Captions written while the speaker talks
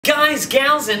Guys,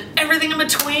 gals, and everything in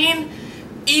between,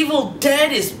 Evil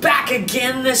Dead is back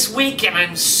again this week, and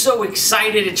I'm so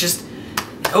excited. It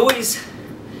always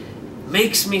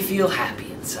makes me feel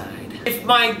happy inside. If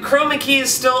my chroma key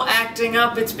is still acting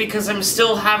up, it's because I'm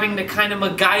still having to kind of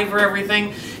MacGyver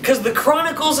everything, because the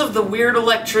Chronicles of the Weird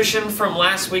Electrician from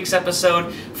last week's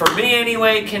episode, for me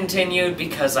anyway, continued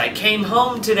because I came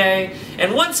home today,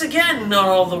 and once again, not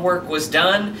all the work was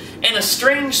done, and a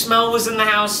strange smell was in the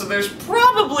house, so there's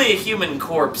probably a human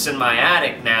corpse in my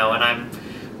attic now, and I'm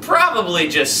probably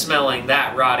just smelling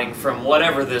that rotting from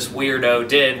whatever this weirdo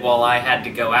did while I had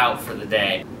to go out for the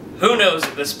day. Who knows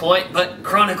at this point, but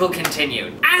Chronicle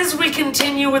continued. As we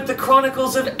continue with the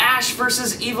Chronicles of Ash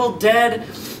vs. Evil Dead,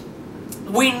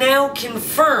 we now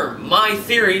confirm my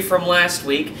theory from last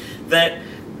week that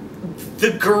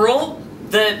the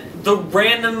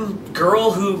random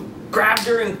girl who grabbed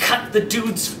her and cut the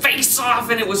dude's face off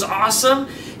and it was awesome,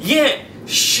 yeah,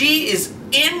 she is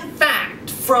in fact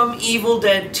from Evil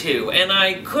Dead 2, and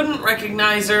I couldn't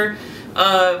recognize her.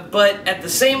 But at the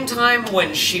same time,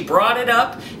 when she brought it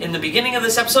up in the beginning of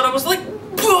this episode, I was like,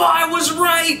 I was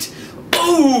right!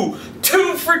 Ooh,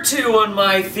 2 for 2 on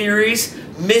my theories.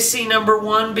 Missy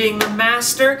 #1 being the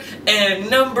master, and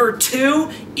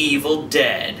 #2, Evil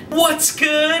Dead. What's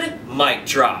good? Mic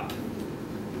drop.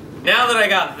 Now that I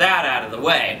got that out of the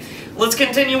way, let's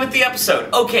continue with the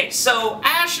episode. Okay, so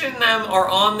Ash and them are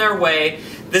on their way.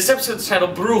 This episode's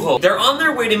titled Brujo. They're on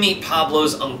their way to meet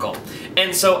Pablo's uncle.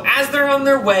 And so as they're on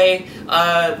their way,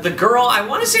 the girl, I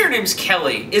want to say her name's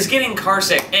Kelly, is getting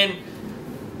carsick. And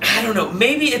I don't know,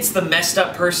 maybe it's the messed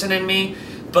up person in me,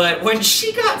 but when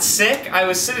she got sick, I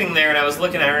was sitting there and I was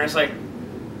looking at her and I was like,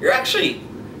 you're actually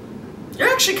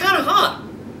kind of hot.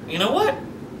 You know what?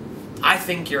 I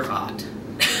think you're hot.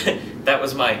 That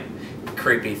was my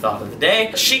creepy thought of the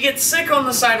day. She gets sick on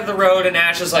the side of the road and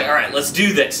Ash is like, alright, let's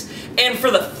do this. And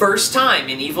for the first time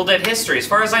in Evil Dead history, as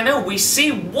far as I know, we see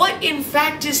what in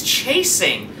fact is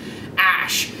chasing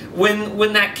Ash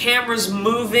when that camera's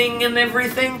moving and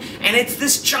everything, and it's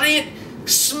this giant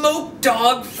smoke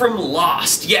dog from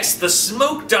Lost. Yes, the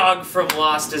smoke dog from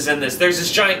Lost is in this. There's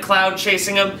this giant cloud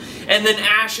chasing him, and then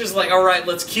Ash is like, alright,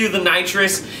 let's cue the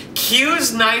nitrous.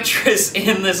 Cues nitrous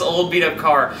in this old beat-up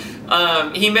car.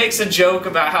 He makes a joke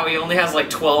about how he only has like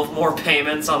 12 more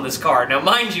payments on this car. Now,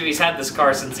 mind you, he's had this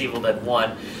car since Evil Dead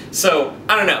 1. So,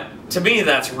 I don't know. To me,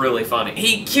 that's really funny.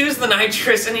 He cues the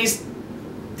nitrous and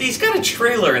he's got a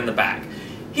trailer in the back.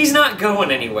 He's not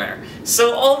going anywhere.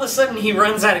 So all of a sudden he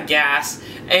runs out of gas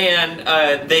and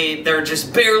they're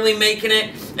just barely making it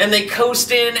and they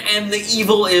coast in and the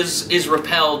evil is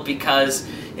repelled because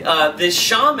this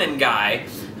shaman guy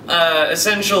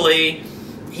essentially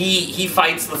he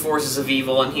fights the forces of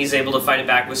evil and he's able to fight it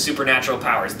back with supernatural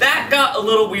powers. That got a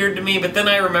little weird to me, but then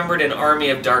I remembered in Army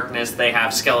of Darkness they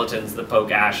have skeletons that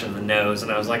poke Ash in the nose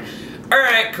and I was like,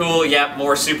 alright, cool, yep,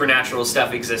 more supernatural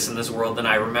stuff exists in this world than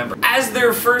I remember. As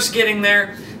they're first getting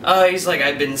there, he's like,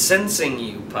 I've been sensing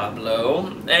you,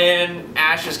 Pablo. And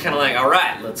Ash is kind of like,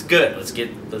 alright, let's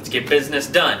get business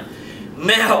done.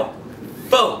 Now,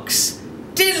 folks,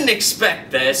 didn't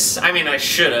expect this. I mean, I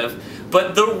should have.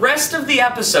 But the rest of the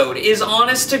episode is,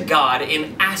 honest to God,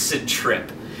 an acid trip.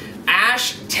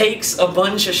 Ash takes a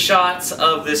bunch of shots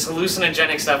of this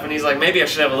hallucinogenic stuff and he's like, maybe I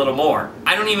should have a little more.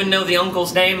 I don't even know the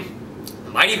uncle's name.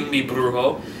 Might even be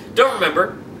Brujo. Don't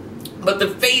remember. But the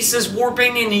face is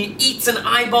warping and he eats an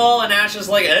eyeball and Ash is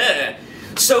like, ugh.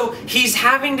 So he's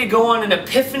having to go on an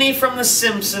epiphany from the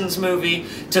Simpsons movie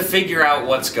to figure out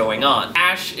what's going on.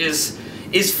 Ash is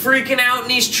freaking out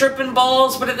and he's tripping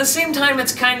balls, but at the same time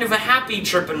it's kind of a happy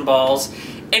tripping balls.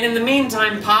 And in the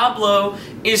meantime, Pablo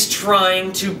is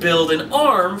trying to build an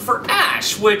arm for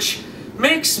Ash, which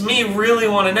makes me really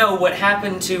want to know what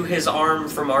happened to his arm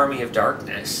from Army of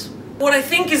Darkness. What I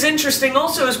think is interesting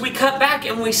also is we cut back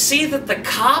and we see that the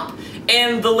cop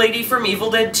and the lady from Evil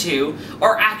Dead 2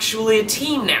 are actually a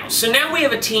team now. So now we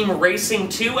have a team racing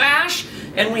to Ash,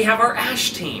 and we have our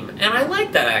Ash team. And I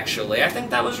like that, actually. I think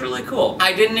that was really cool.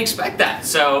 I didn't expect that,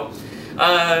 so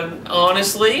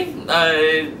honestly,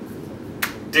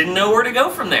 didn't know where to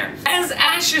go from there. As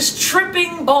Ash is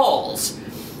tripping balls,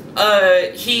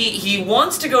 he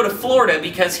wants to go to Florida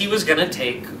because he was gonna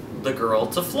take the girl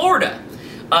to Florida.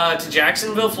 To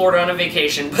Jacksonville, Florida on a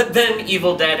vacation, but then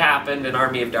Evil Dead happened and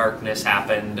Army of Darkness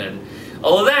happened and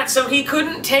all of that, so he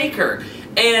couldn't take her.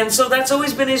 And so that's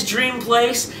always been his dream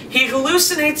place. He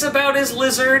hallucinates about his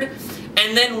lizard,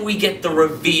 and then we get the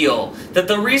reveal that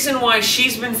the reason why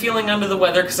she's been feeling under the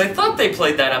weather, because I thought they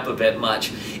played that up a bit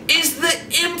much, is the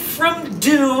imp from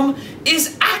Doom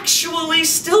is actually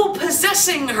still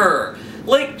possessing her.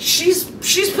 like, she's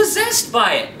possessed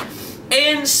by it.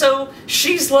 And so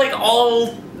she's like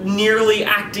all nearly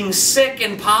acting sick,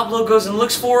 and Pablo goes and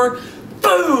looks for her.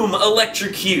 Boom!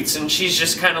 Electrocutes, and she's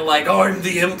just kind of like, oh, I'm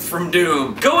the imp from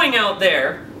doom. Going out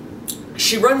there,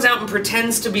 she runs out and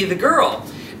pretends to be the girl.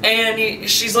 And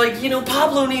she's like, you know,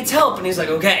 Pablo needs help. And he's like,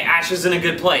 okay, Ash is in a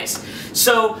good place.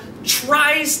 So,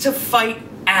 tries to fight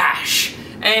Ash.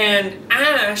 And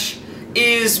Ash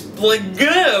is like,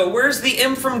 where's the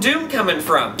imp from doom coming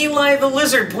from? Eli the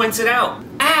lizard points it out.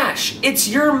 Ash, it's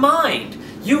your mind.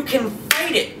 You can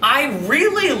fight it. I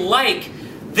really like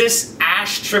this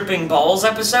Ash tripping balls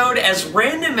episode. As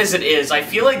random as it is, I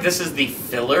feel like this is the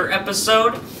filler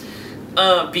episode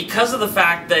because of the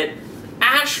fact that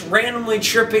Ash randomly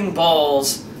tripping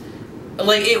balls,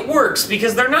 like, it works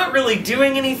because they're not really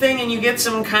doing anything, and you get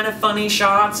some kind of funny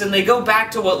shots, and they go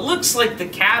back to what looks like the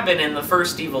cabin in the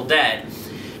first Evil Dead.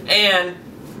 And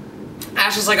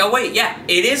Ash is like, oh wait, yeah,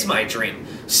 it is my dream.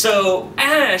 So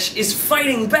Ash is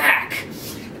fighting back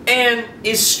and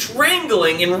is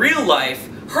strangling in real life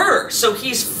her. So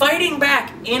he's fighting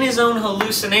back in his own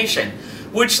hallucination.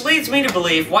 Which leads me to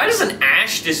believe, why doesn't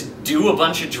Ash just do a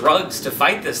bunch of drugs to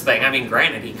fight this thing? I mean,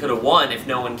 granted, he could have won if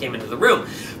no one came into the room.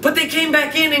 But they came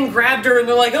back in and grabbed her, and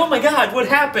they're like, oh my god, what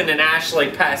happened? And Ash,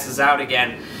 like, passes out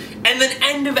again. And then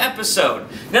end of episode.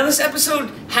 Now, this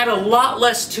episode had a lot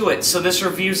less to it, so this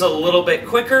review's a little bit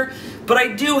quicker. But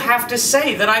I do have to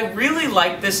say that I really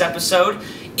liked this episode,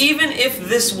 even if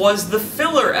this was the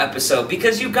filler episode,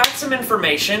 because you got some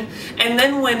information, and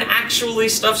then when actually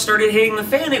stuff started hitting the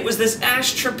fan, it was this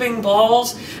Ash tripping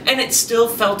balls, and it still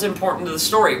felt important to the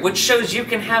story, which shows you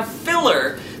can have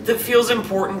filler that feels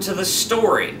important to the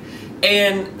story.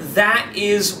 And that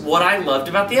is what I loved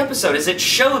about the episode, is it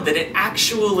showed that it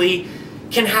actually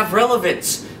can have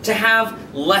relevance to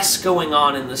have less going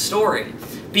on in the story.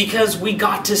 Because we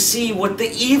got to see what the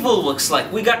evil looks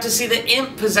like. We got to see the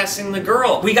imp possessing the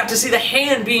girl. We got to see the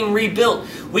hand being rebuilt.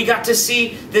 We got to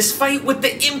see this fight with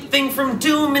the imp thing from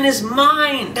Doom in his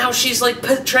mind. Now she's like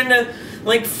trying to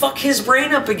like fuck his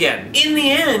brain up again. In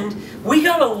the end, we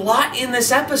got a lot in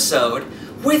this episode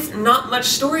with not much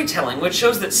storytelling, which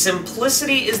shows that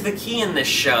simplicity is the key in this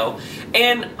show.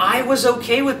 And I was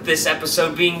okay with this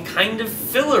episode being kind of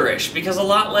fillerish, because a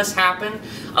lot less happened,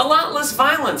 a lot less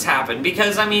violence happened,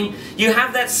 because, I mean, you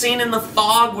have that scene in the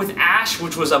fog with Ash,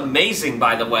 which was amazing,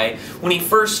 by the way. When he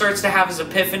first starts to have his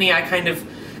epiphany, I kind of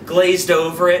glazed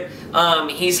over it.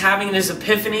 He's having his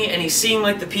epiphany, and he's seeing,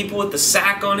 like, the people with the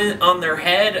sack on their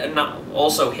head, and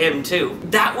also him, too.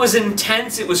 That was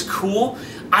intense, it was cool.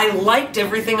 I liked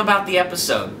everything about the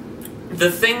episode.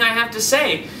 The thing I have to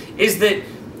say is that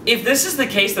if this is the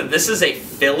case, that this is a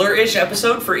filler-ish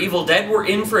episode for Evil Dead, we're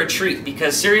in for a treat,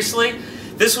 because seriously,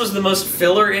 this was the most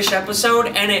filler-ish episode,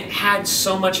 and it had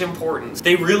so much importance.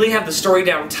 They really have the story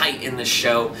down tight in this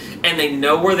show, and they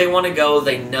know where they want to go,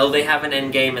 they know they have an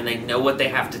end game, and they know what they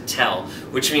have to tell,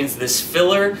 which means this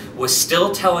filler was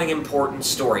still telling important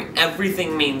story.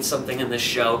 Everything means something in this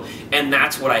show, and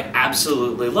that's what I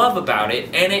absolutely love about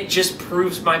it, and it just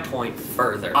proves my point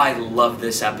further. I love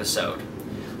this episode.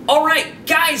 Alright,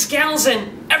 guys, gals,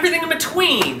 and everything in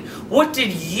between, what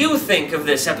did you think of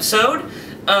this episode?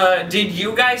 Did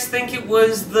you guys think it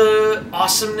was the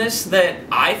awesomeness that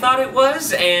I thought it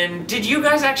was? And did you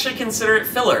guys actually consider it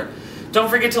filler? Don't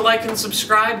forget to like and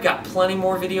subscribe, got plenty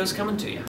more videos coming to you.